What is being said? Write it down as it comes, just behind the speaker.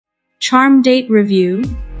CharmDate review,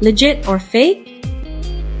 legit or fake?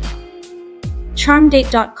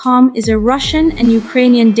 CharmDate.com is a Russian and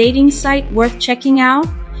Ukrainian dating site worth checking out.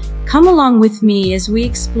 Come along with me as we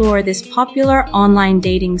explore this popular online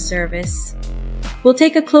dating service. We'll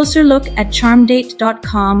take a closer look at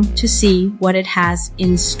CharmDate.com to see what it has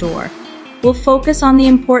in store. We'll focus on the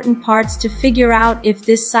important parts to figure out if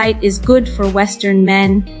this site is good for Western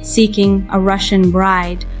men seeking a Russian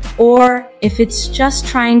bride, or if it's just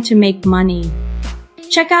trying to make money.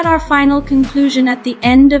 Check out our final conclusion at the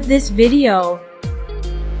end of this video.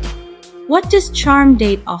 What does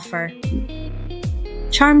CharmDate offer?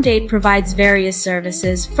 CharmDate provides various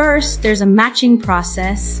services. First, there's a matching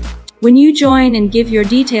process. When you join and give your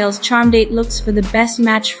details, CharmDate looks for the best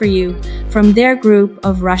match for you from their group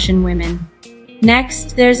of Russian women.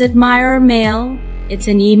 Next, there's Admirer Mail. It's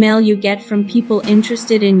an email you get from people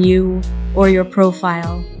interested in you or your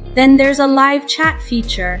profile. Then there's a live chat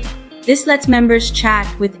feature. This lets members chat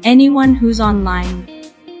with anyone who's online.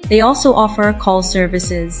 They also offer call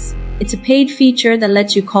services. It's a paid feature that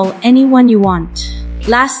lets you call anyone you want.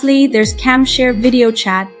 Lastly, there's Camshare video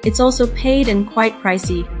chat. It's also paid and quite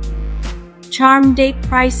pricey. CharmDate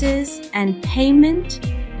prices and payment.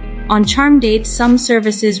 On CharmDate, some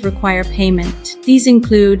services require payment. These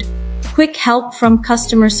include quick help from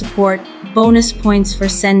customer support, bonus points for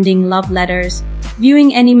sending love letters,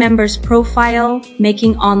 viewing any member's profile,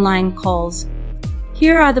 making online calls.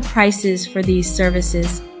 Here are the prices for these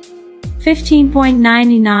services.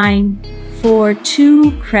 $15.99 for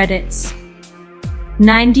 2 credits,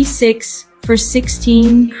 $96 for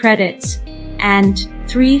 16 credits, and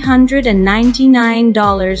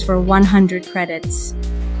 $399 for 100 credits.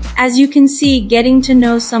 As you can see, getting to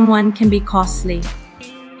know someone can be costly.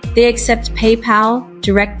 They accept PayPal,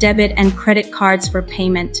 direct debit, and credit cards for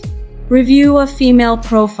payment. Review of female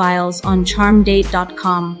profiles on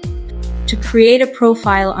CharmDate.com. To create a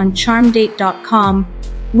profile on CharmDate.com,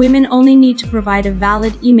 women only need to provide a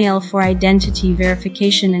valid email for identity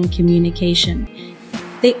verification and communication.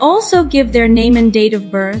 They also give their name and date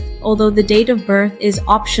of birth, although the date of birth is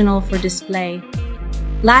optional for display.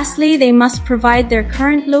 Lastly, they must provide their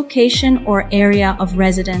current location or area of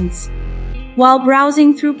residence. While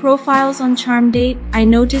browsing through profiles on CharmDate, I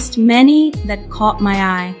noticed many that caught my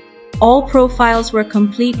eye. All profiles were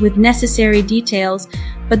complete with necessary details,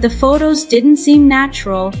 but the photos didn't seem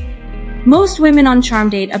natural. Most women on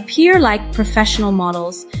CharmDate appear like professional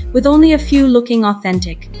models, with only a few looking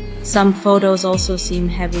authentic. Some photos also seem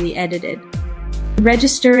heavily edited.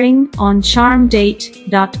 Registering on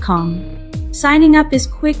CharmDate.com. Signing up is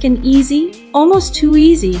quick and easy, almost too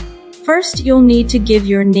easy. First, you'll need to give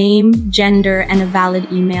your name, gender, and a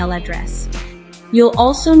valid email address. You'll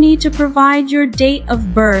also need to provide your date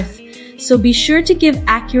of birth, so be sure to give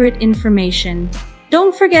accurate information.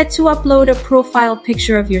 Don't forget to upload a profile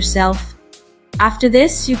picture of yourself. After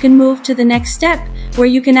this, you can move to the next step, where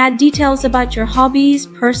you can add details about your hobbies,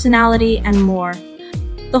 personality, and more.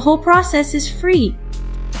 The whole process is free.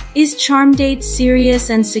 Is CharmDate serious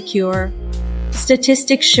and secure?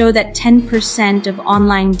 Statistics show that 10% of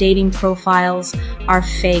online dating profiles are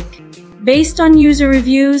fake. Based on user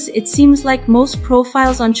reviews, it seems like most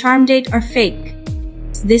profiles on CharmDate are fake.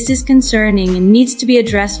 This is concerning and needs to be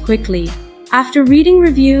addressed quickly. After reading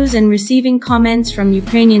reviews and receiving comments from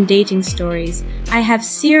Ukrainian dating stories, I have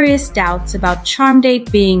serious doubts about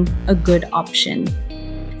CharmDate being a good option.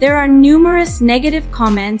 There are numerous negative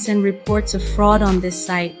comments and reports of fraud on this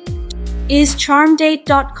site. Is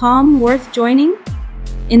CharmDate.com worth joining?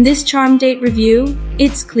 In this CharmDate review,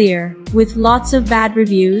 it's clear. With lots of bad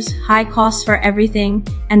reviews, high costs for everything,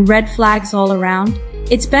 and red flags all around,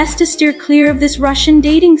 it's best to steer clear of this Russian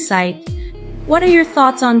dating site. What are your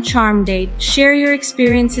thoughts on CharmDate? Share your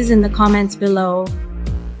experiences in the comments below.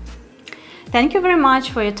 Thank you very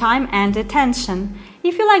much for your time and attention.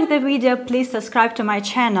 If you like the video, please subscribe to my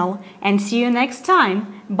channel and see you next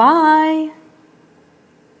time. Bye!